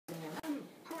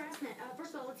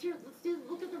Here,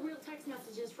 look at the real text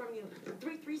messages from you.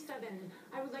 337.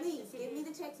 I would like Please, to see. give me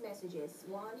the text messages.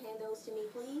 Juan, hand those to me,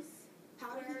 please.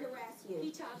 How did he harass you?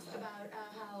 He talks about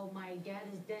how my dad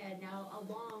is dead now,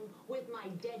 along with my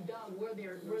dead dog, where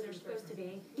they're supposed to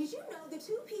be. Did you know the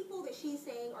two people that she's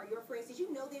saying are your friends? Did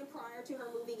you know them prior to her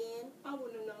moving in? I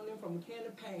wouldn't have known them from a can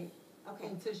of paint. Okay.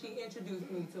 Until she introduced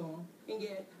me to them, and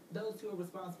yet those two are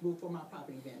responsible for my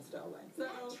property being stolen. So,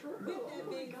 with that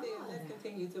being said, let's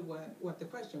continue to what the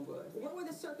question was. What were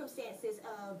the circumstances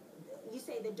of, you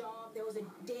say the dog, there was a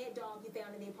dead dog you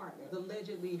found in the apartment?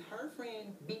 Allegedly, her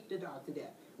friend beat the dog to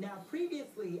death. Now,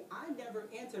 previously, I never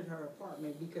entered her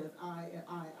apartment because I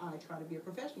try to be a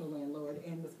professional landlord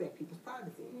and respect people's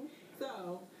privacy.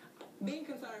 So, being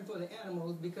concerned for the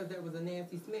animals because there was a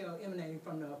nasty smell emanating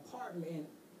from the apartment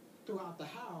throughout the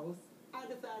house, I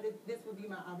decided this would be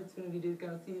my opportunity to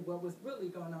go see what was really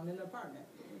going on in the apartment.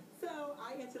 So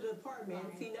I entered the apartment,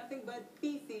 see nothing but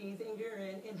feces and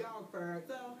urine and dog fur.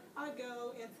 So I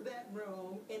go into that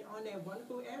room, and on that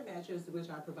wonderful air mattress which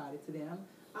I provided to them,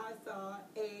 I saw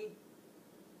a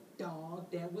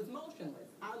dog that was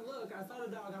motionless. I saw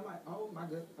the dog, I'm like, oh my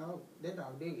god, oh, that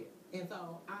dog dead. And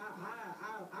so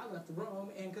I left the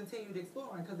room and continued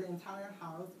exploring because the entire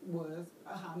house was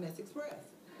a hot mess express.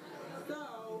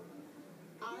 So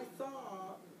I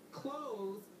saw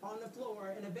clothes on the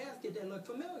floor in a basket that looked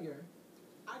familiar.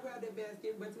 I grabbed that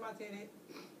basket, went to my tenant,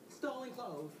 stolen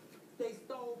clothes. They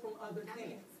stole from other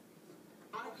tenants.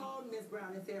 I called Miss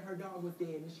Brown and said her dog was dead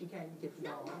and she can't get the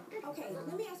dog. Okay,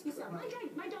 let me ask you something.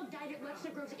 My dog died at Webster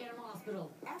Groves Animal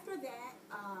Hospital. After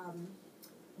that,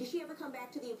 did she ever come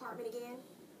back to the apartment again?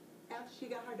 After she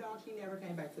got her dog, she never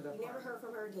came back to the apartment. You never heard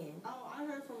from her again? Oh, I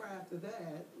heard from her after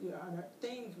that.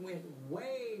 Things went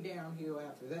way downhill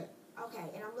after that. Okay,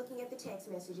 and I'm looking at the text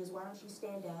messages. Why don't you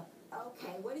stand up?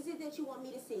 Okay, what is it that you want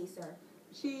me to see, sir?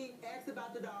 She asked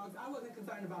about the dogs. I wasn't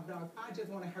concerned about dogs. I just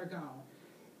wanted her gone.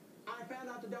 I found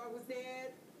out the dog was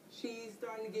dead. She's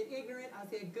starting to get ignorant. I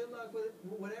said, good luck with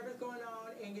whatever's going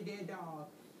on and your dead dog.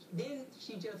 Then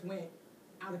she just went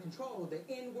out of control. The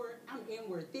N-word, I'm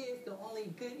N-word this. The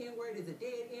only good N-word is a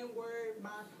dead N-word.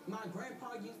 My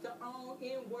grandpa used to own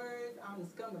N-words. I'm the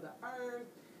scum of the earth.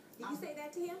 Did you say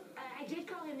that to him? I did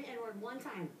call him the N-word one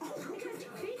time. Because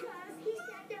he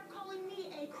sat there calling me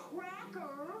a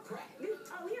cracker.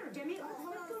 Oh, here, Jimmy.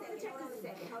 Hold on a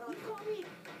second. You called me.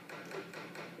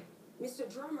 Mr.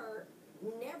 Drummer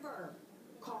never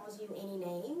calls you any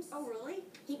names. Oh, really?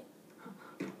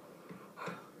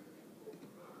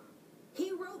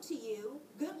 He wrote to you,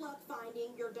 good luck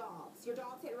finding your dogs. Your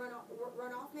dogs had run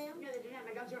off, ma'am? No, they didn't have.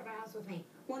 My dogs were at my house with me.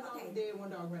 One dog was dead, one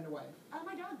dog ran away.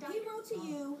 My dog died. He wrote to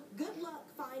you, good luck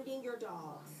finding your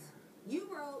dogs. You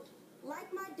wrote,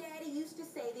 like my daddy used to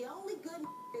say, the only good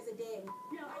is a dead.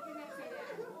 No, I did not say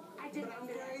that. I did not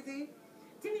say that. Crazy?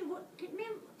 Timmy, what?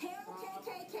 Ma'am. Hell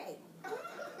KKK.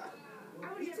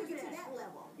 You took it to that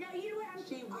level. No, you know what?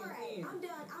 All right,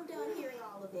 I'm done hearing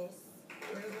all of this.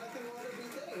 There's nothing more to be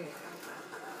said.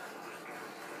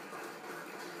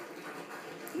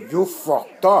 You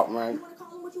fucked up, man.